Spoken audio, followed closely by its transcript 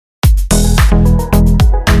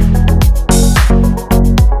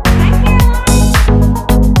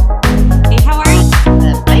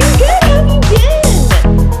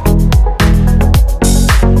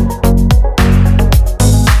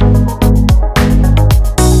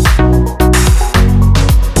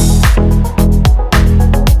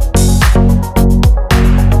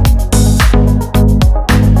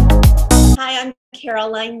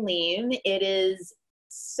Caroline Liem. It is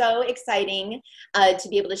so exciting to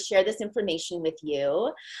be able to share this information with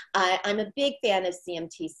you. I'm a big fan of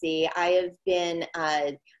CMTC. I have been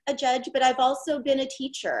a judge, but I've also been a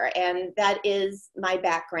teacher, and that is my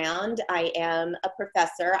background. I am a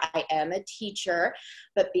professor, I am a teacher,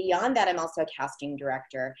 but beyond that, I'm also a casting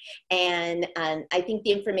director. And I think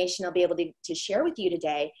the information I'll be able to share with you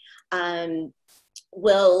today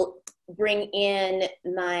will bring in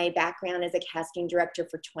my background as a casting director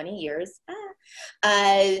for 20 years.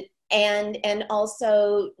 And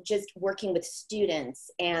also just working with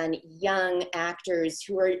students and young actors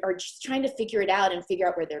who are just trying to figure it out and figure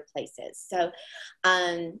out where their place is. So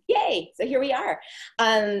yay, so here we are.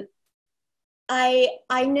 I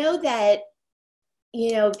know that,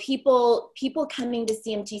 you know, people coming to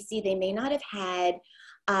CMTC, they may not have had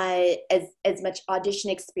as much audition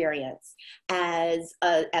experience as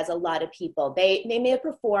a lot of people. They may have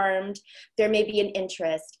performed, there may be an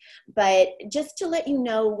interest, but just to let you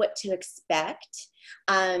know what to expect,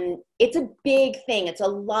 it's a big thing. It's a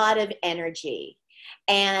lot of energy.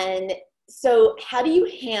 And so how do you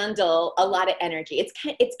handle a lot of energy?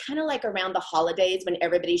 It's kind of like around the holidays when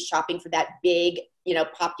everybody's shopping for that big, you know,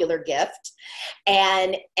 popular gift.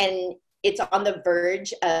 And it's on the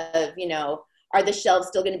verge of, you know, are the shelves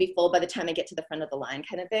still going to be full by the time I get to the front of the line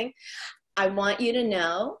kind of thing? I want you to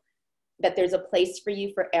know that there's a place for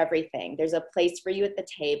you for everything. There's a place for you at the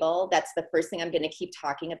table. That's the first thing I'm going to keep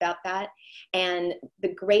talking about that. And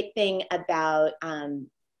the great thing about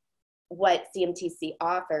what CMTC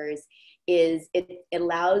offers is it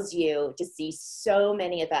allows you to see so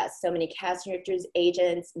many of us, so many casting directors,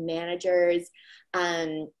 agents, managers,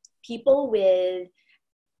 people with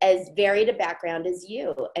as varied a background as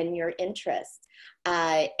you and your interests.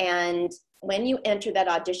 And when you enter that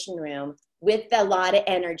audition room with a lot of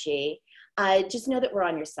energy, just know that we're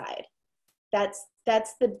on your side. That's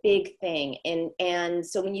the big thing. And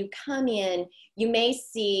so when you come in, you may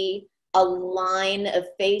see a line of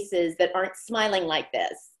faces that aren't smiling like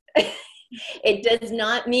this. It does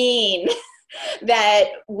not mean that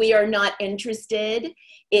we are not interested.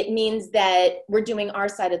 It means that we're doing our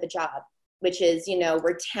side of the job, which is, you know,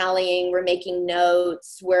 we're tallying, we're making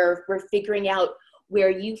notes, we're figuring out where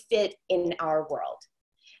you fit in our world.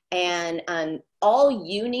 And all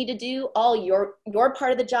you need to do, all your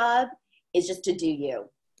part of the job is just to do you.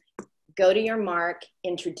 Go to your mark,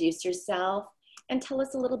 introduce yourself, and tell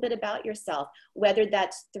us a little bit about yourself, whether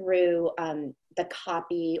that's through the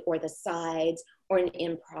copy or the sides or an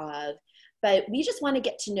improv. But we just want to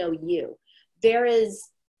get to know you. There is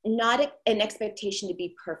not an expectation to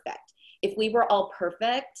be perfect. If we were all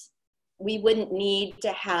perfect, we wouldn't need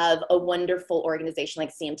to have a wonderful organization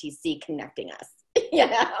like CMTC connecting us, you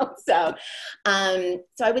know? So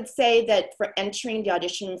I would say that for entering the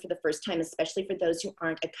audition for the first time, especially for those who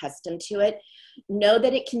aren't accustomed to it, know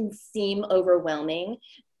that it can seem overwhelming.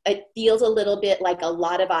 It feels a little bit like a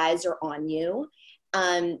lot of eyes are on you,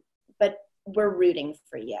 but we're rooting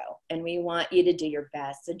for you and we want you to do your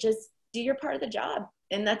best. So just do your part of the job.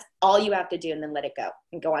 And that's all you have to do, and then let it go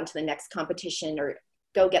and go on to the next competition or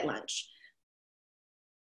go get lunch.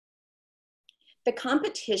 The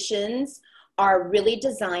competitions are really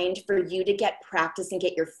designed for you to get practice and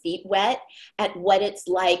get your feet wet at what it's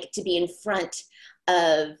like to be in front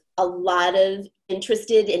of a lot of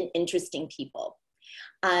interested and interesting people.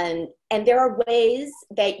 And there are ways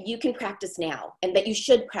that you can practice now and that you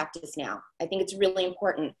should practice now. I think it's really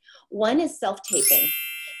important. One is self-taping.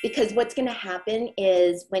 Because what's going to happen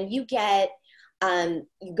is when you get,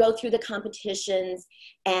 you go through the competitions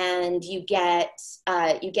and you get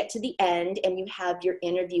to the end and you have your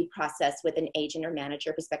interview process with an agent or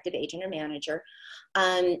manager, prospective agent or manager,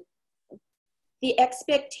 the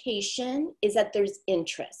expectation is that there's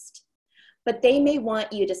interest, but they may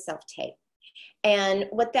want you to self-tape. And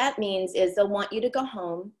what that means is they'll want you to go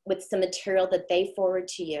home with some material that they forward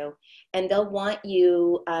to you, and they'll want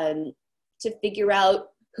you to figure out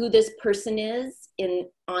who this person is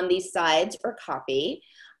on these sides or copy,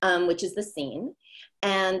 which is the scene.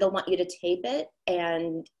 And they'll want you to tape it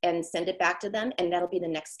and send it back to them, and that'll be the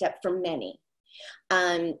next step for many.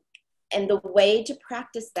 And the way to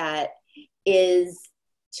practice that is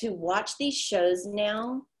to watch these shows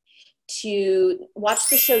now, to watch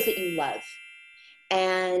the shows that you love,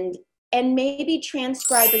 and maybe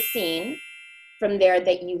transcribe a scene from there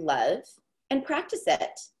that you love and practice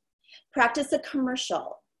it. Practice a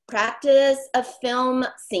commercial, practice a film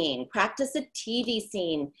scene, practice a TV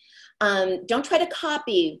scene. Don't try to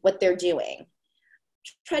copy what they're doing.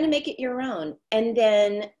 Try to make it your own, and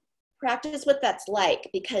then practice what that's like,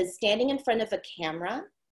 because standing in front of a camera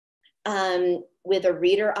with a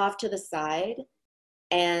reader off to the side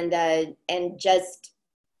and just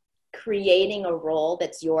creating a role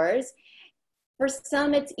that's yours. For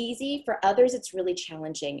some, it's easy. For others, it's really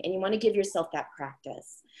challenging, and you want to give yourself that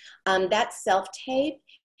practice. That self-tape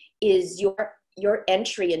is your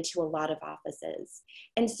entry into a lot of offices,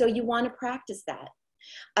 and so you want to practice that.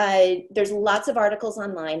 There's lots of articles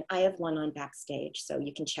online. I have one on Backstage, so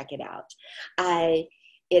you can check it out.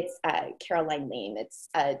 It's Caroline Liem. It's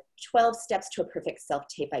 12 Steps to a Perfect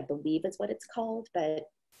Self-Tape, I believe is what it's called, but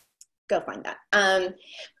go find that.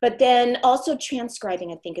 But then also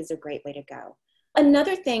transcribing, I think, is a great way to go.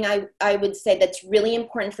 Another thing I would say that's really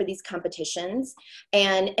important for these competitions,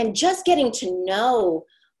 and just getting to know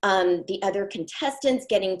the other contestants,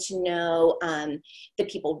 getting to know the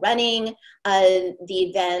people running the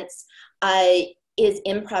events, is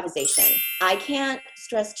improvisation. I can't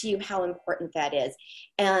stress to you how important that is.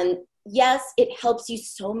 And yes, it helps you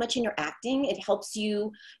so much in your acting. It helps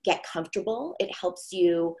you get comfortable. It helps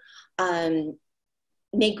you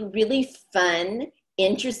make really fun,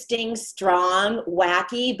 interesting, strong,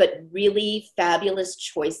 wacky, but really fabulous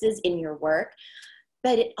choices in your work.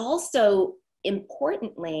 But it also,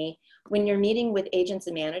 importantly, when you're meeting with agents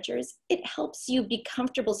and managers, it helps you be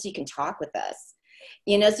comfortable so you can talk with us.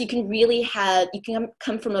 You know, so you can really you can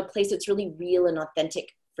come from a place that's really real and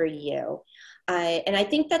authentic for you. And I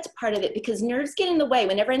think that's part of it, because nerves get in the way.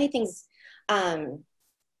 Whenever anything's, when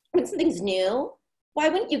something's new, why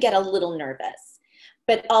wouldn't you get a little nervous?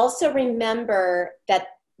 But also remember that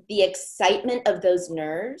the excitement of those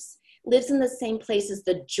nerves lives in the same place as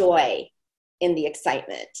the joy in the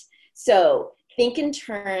excitement. So think in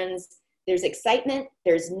terms, there's excitement,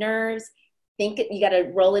 there's nerves. Think you got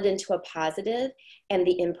to roll it into a positive, and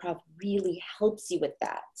the improv really helps you with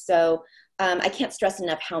that. So I can't stress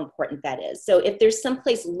enough how important that is. So if there's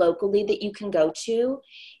someplace locally that you can go to,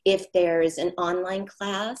 if there's an online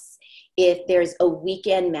class, if there's a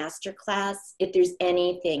weekend master class, if there's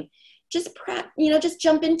anything, just just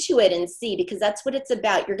jump into it and see, because that's what it's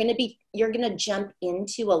about. You're going to jump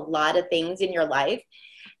into a lot of things in your life,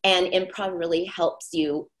 and improv really helps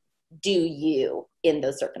you do you in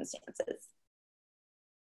those circumstances.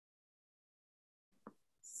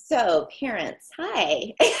 So parents,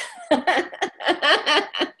 hi.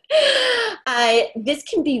 This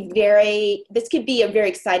could be a very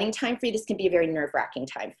exciting time for you. This can be a very nerve-wracking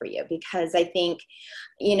time for you, because I think,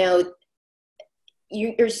 you're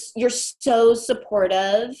so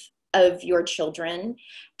supportive of your children,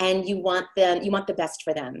 and you want the best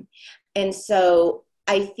for them. And so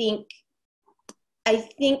I think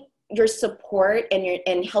your support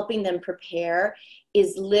and helping them prepare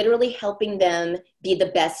is literally helping them be the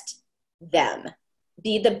best them,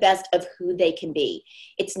 be the best of who they can be.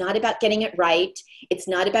 It's not about getting it right. It's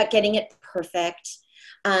not about getting it perfect,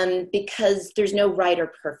 because there's no right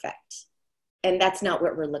or perfect. And that's not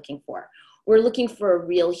what we're looking for. We're looking for a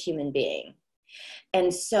real human being.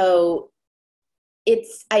 And so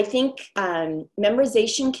I think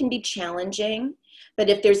memorization can be challenging, but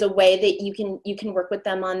if there's a way that you can work with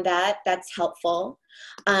them on that, that's helpful.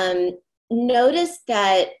 Notice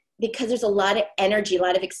that because there's a lot of energy, a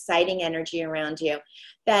lot of exciting energy around you,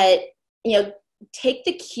 that, take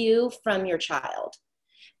the cue from your child.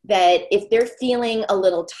 That if they're feeling a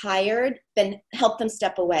little tired, then help them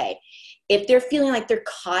step away. If they're feeling like they're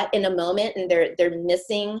caught in a moment and they're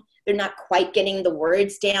not quite getting the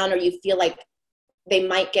words down, or you feel like they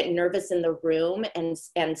might get nervous in the room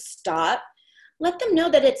and stop, let them know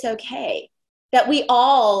that it's okay. That we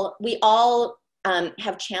all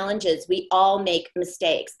have challenges. We all make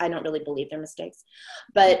mistakes. I don't really believe they're mistakes,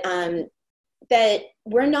 but that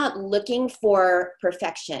we're not looking for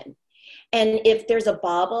perfection. And if there's a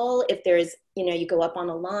bobble, if there's, you go up on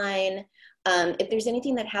a line, if there's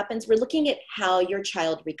anything that happens, we're looking at how your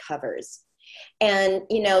child recovers. And,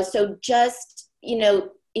 so just,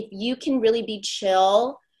 if you can really be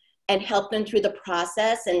chill and help them through the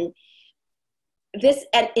process, and this,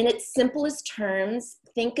 in its simplest terms,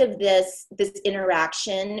 think of this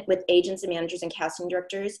interaction with agents and managers and casting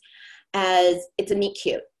directors as it's a meet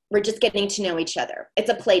cute. We're just getting to know each other. It's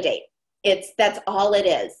a play date. That's all it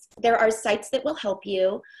is. There are sites that will help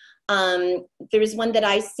you. There's one that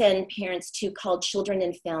I send parents to called Children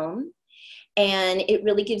in Film, and it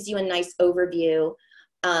really gives you a nice overview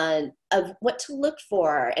of what to look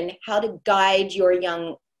for and how to guide your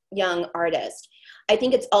young artist. I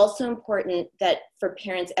think it's also important that for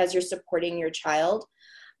parents, as you're supporting your child,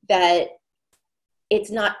 that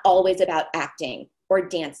it's not always about acting or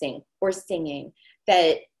dancing or singing,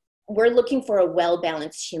 that we're looking for a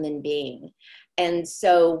well-balanced human being. And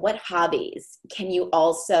so what hobbies can you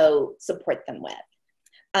also support them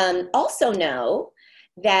with? Also know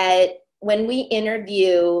that when we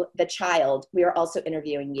interview the child, we are also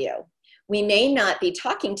interviewing you. We may not be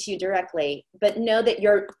talking to you directly, but know that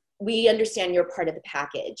we understand you're part of the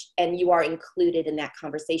package and you are included in that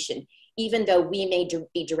conversation, even though we may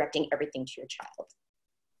be directing everything to your child.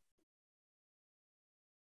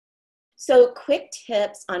 So quick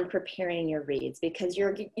tips on preparing your reads, because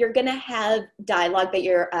you're going to have dialogue that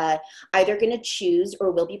you're either going to choose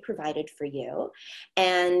or will be provided for you,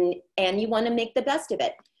 and you want to make the best of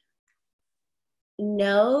it.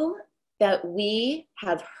 Know that we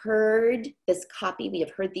have heard this copy, we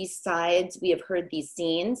have heard these sides, we have heard these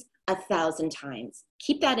scenes 1,000 times.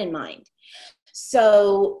 Keep that in mind.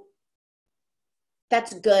 So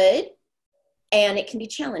that's good, and it can be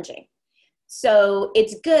challenging. So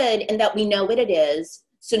it's good in that we know what it is,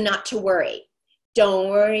 so not to worry. Don't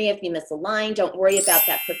worry if you miss a line. Don't worry about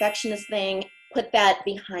that perfectionist thing. Put that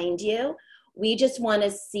behind you. We just want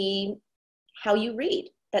to see how you read.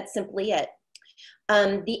 That's simply it.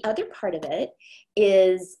 The other part of it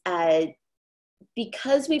is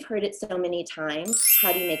because we've heard it so many times,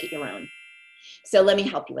 how do you make it your own? So let me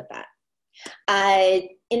help you with that.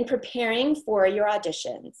 In preparing for your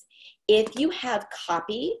auditions, if you have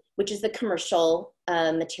copy, which is the commercial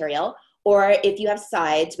material, or if you have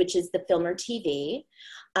sides, which is the film or TV,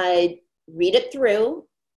 read it through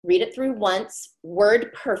once,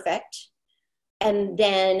 word perfect, and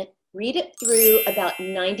then read it through about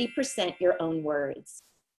 90% your own words.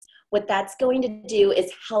 What that's going to do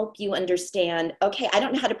is help you understand, okay, I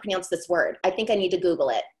don't know how to pronounce this word. I think I need to Google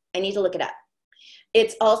it. I need to look it up.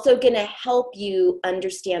 It's also going to help you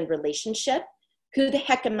understand relationship. Who the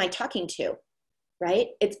heck am I talking to, right?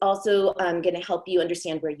 It's also going to help you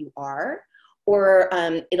understand where you are, or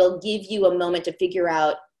it'll give you a moment to figure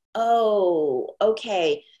out, oh,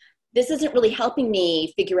 okay, this isn't really helping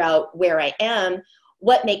me figure out where I am.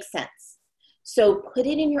 What makes sense? So put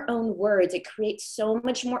it in your own words. It creates so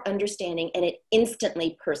much more understanding, and it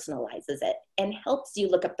instantly personalizes it and helps you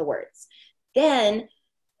look up the words. Then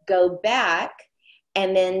go back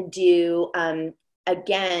and then do,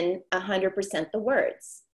 again, 100% the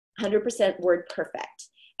words, 100% word perfect,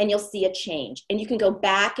 and you'll see a change. And you can go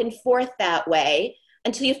back and forth that way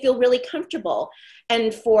until you feel really comfortable.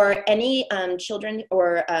 And for any children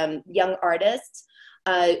or young artists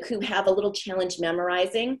who have a little challenge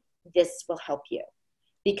memorizing, this will help you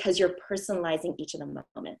because you're personalizing each of the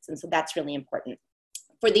moments. And so that's really important.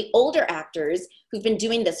 For the older actors who've been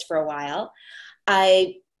doing this for a while,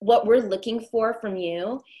 what we're looking for from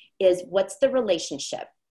you is, what's the relationship?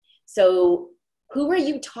 So who are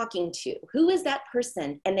you talking to? Who is that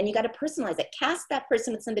person? And then you got to personalize it. Cast that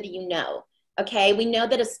person with somebody you know. Okay, we know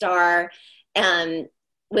that a star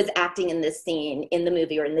was acting in this scene in the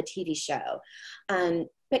movie or in the TV show,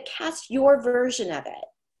 but cast your version of it.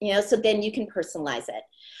 You know, so then you can personalize it.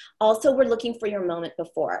 Also, we're looking for your moment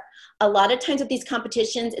before. A lot of times with these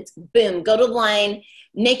competitions, it's boom, go to the line,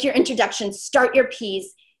 make your introduction, start your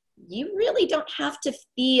piece. You really don't have to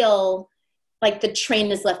feel like the train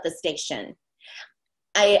has left the station.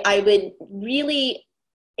 I would really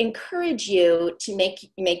encourage you to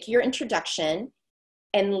make your introduction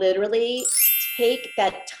and literally take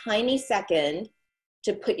that tiny second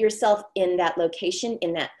to put yourself in that location,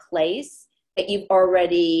 in that place that you've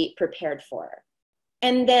already prepared for.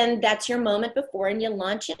 And then that's your moment before, and you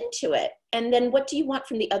launch into it. And then what do you want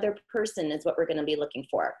from the other person is what we're going to be looking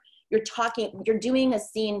for. You're doing a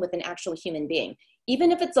scene with an actual human being.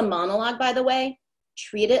 Even if it's a monologue, by the way,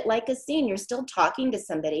 treat it like a scene. You're still talking to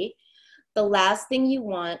somebody. The last thing you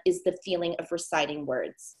want is the feeling of reciting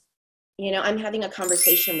words. You know, I'm having a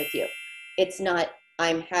conversation with you. It's not,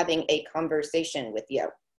 I'm having a conversation with you.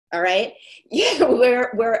 All right? Yeah,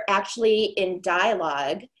 we're actually in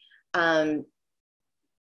dialogue. We're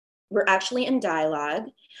actually in dialogue,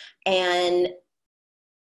 and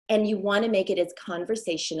you want to make it as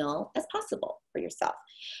conversational as possible for yourself.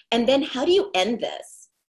 And then how do you end this?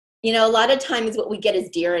 You know, a lot of times what we get is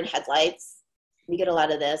deer in headlights. We get a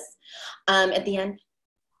lot of this. At the end,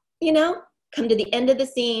 you know, come to the end of the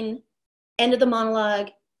scene, end of the monologue,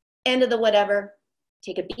 end of the whatever,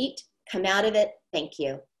 take a beat, come out of it, thank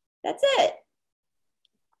you. That's it.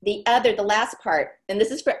 The last part, and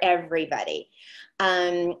this is for everybody,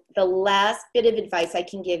 the last bit of advice I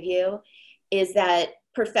can give you is that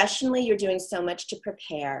professionally, you're doing so much to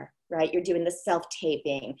prepare, right? You're doing the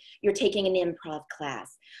self-taping, you're taking an improv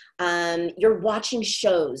class, you're watching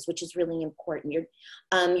shows, which is really important.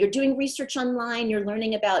 You're doing research online, you're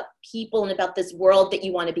learning about people and about this world that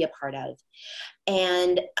you want to be a part of.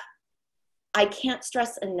 And I can't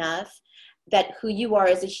stress enough that who you are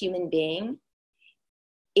as a human being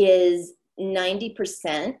is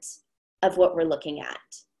 90% of what we're looking at.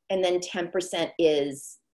 and then 10%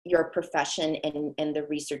 is your profession and the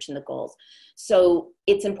research and the goals. So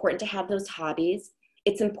it's important to have those hobbies.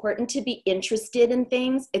 It's important to be interested in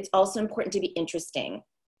things. It's also important to be interesting.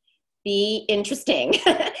 Be interesting.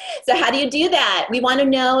 So how do you do that? We want to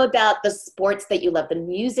know about the sports that you love, the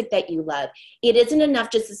music that you love. It isn't enough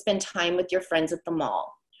just to spend time with your friends at the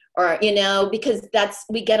mall, or, you know, because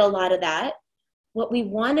we get a lot of that. What we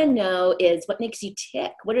want to know is what makes you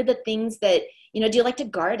tick. What are the things that, you know, do you like to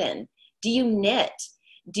garden? Do you knit?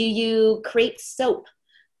 Do you create soap?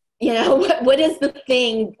 You know, what is the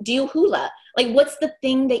thing? Do you hula? Like, what's the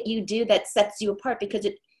thing that you do that sets you apart? Because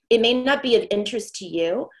it may not be of interest to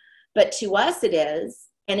you, but to us it is,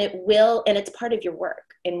 and it will, and it's part of your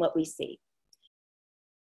work and what we see.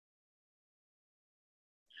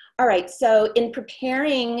 All right, so in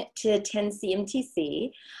preparing to attend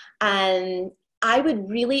CMTC, I would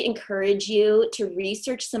really encourage you to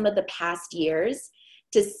research some of the past years,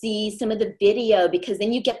 to see some of the video, because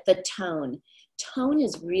then you get the tone. Tone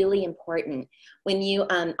is really important when you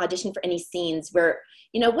audition for any scenes where,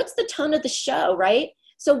 you know, what's the tone of the show, right?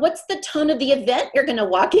 So what's the tone of the event you're going to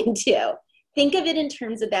walk into? Think of it in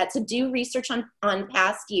terms of that. So do research on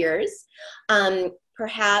past years.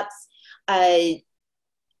 Perhaps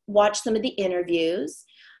watch some of the interviews.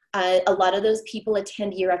 A lot of those people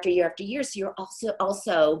attend year after year after year. So you're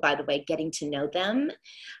also, by the way, getting to know them.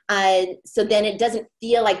 So then it doesn't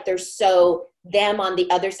feel like there's them on the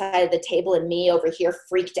other side of the table and me over here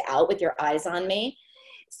freaked out with your eyes on me.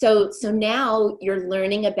 So now you're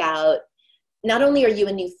learning about, not only are you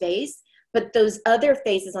a new face, but those other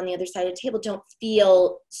faces on the other side of the table don't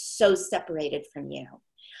feel so separated from you.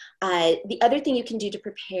 The other thing you can do to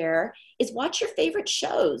prepare is watch your favorite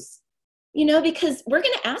shows, you know, because we're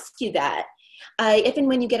going to ask you that. If and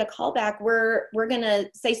when you get a callback, we're going to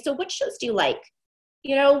say, so what shows do you like?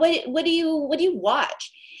 You know, what do you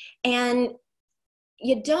watch? And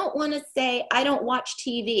you don't want to say, I don't watch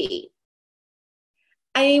TV.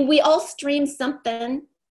 I mean, we all stream something,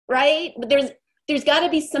 right? But there's got to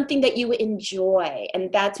be something that you enjoy,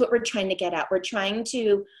 and that's what we're trying to get at. We're trying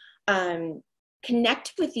to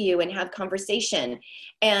connect with you and have conversation,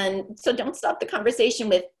 and so don't stop the conversation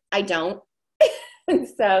with I don't.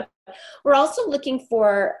 So we're also looking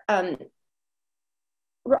for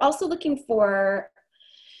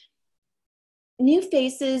new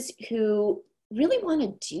faces who really want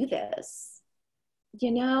to do this, you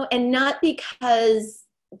know, and not because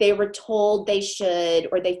they were told they should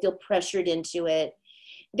or they feel pressured into it.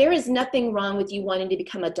 There is nothing wrong with you wanting to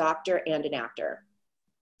become a doctor and an actor.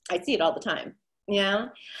 I see it all the time, you know.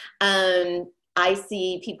 I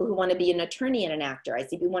see people who want to be an attorney and an actor. I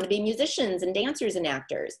see people who want to be musicians and dancers and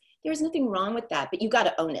actors. There's nothing wrong with that, but you got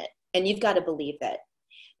to own it, and you've got to believe it,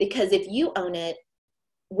 because if you own it,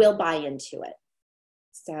 we'll buy into it.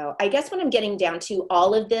 So I guess what I'm getting down to,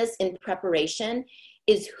 all of this in preparation,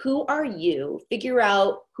 is who are you? Figure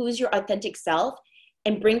out who's your authentic self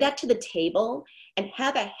and bring that to the table and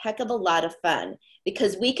have a heck of a lot of fun,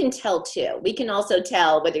 because we can tell too. We can also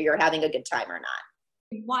tell whether you're having a good time or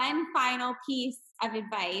not. One final piece of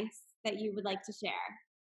advice that you would like to share.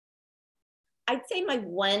 I'd say my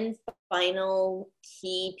one final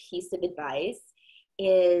key piece of advice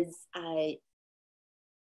is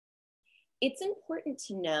it's important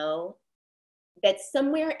to know that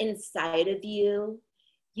somewhere inside of you,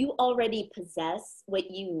 you already possess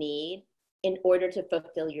what you need in order to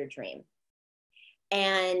fulfill your dream.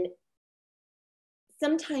 And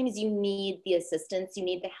sometimes you need the assistance, you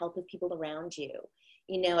need the help of people around you.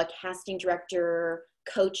 You know, a casting director,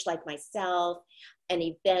 coach like myself, an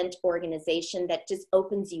event organization that just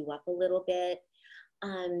opens you up a little bit.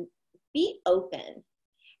 Be open.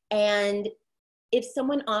 And if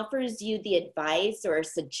someone offers you the advice or a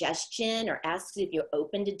suggestion or asks if you're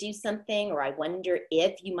open to do something, or I wonder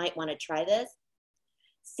if you might want to try this,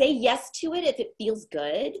 say yes to it if it feels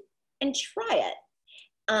good and try it.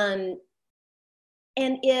 And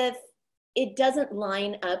if it doesn't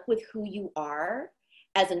line up with who you are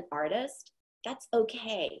as an artist, that's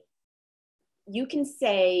okay. You can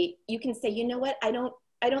say, you know what, I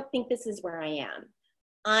don't think this is where I am.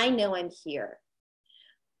 I know I'm here.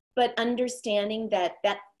 But understanding that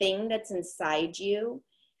that thing that's inside you,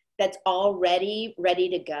 that's already ready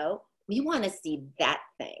to go, we want to see that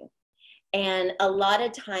thing. And a lot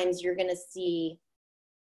of times you're going to see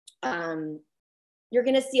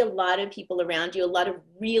a lot of people around you, a lot of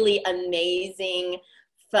really amazing,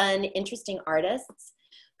 fun, interesting artists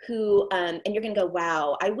who, and you're going to go,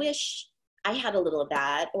 wow, I wish I had a little of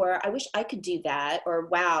that, or I wish I could do that, or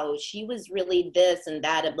wow, she was really this and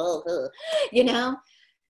that, and blah, blah. You know?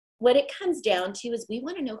 What it comes down to is we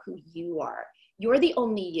want to know who you are. You're the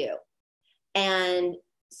only you. And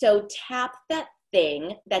so tap that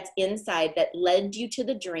thing that's inside that led you to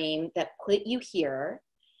the dream, that put you here,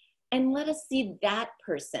 and let us see that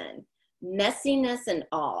person, messiness and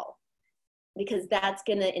all, because that's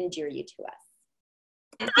going to endear you to us.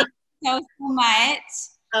 Thank you so much.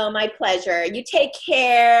 Oh, my pleasure. You take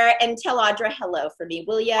care and tell Audra hello for me,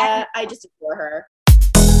 will ya? I just adore her.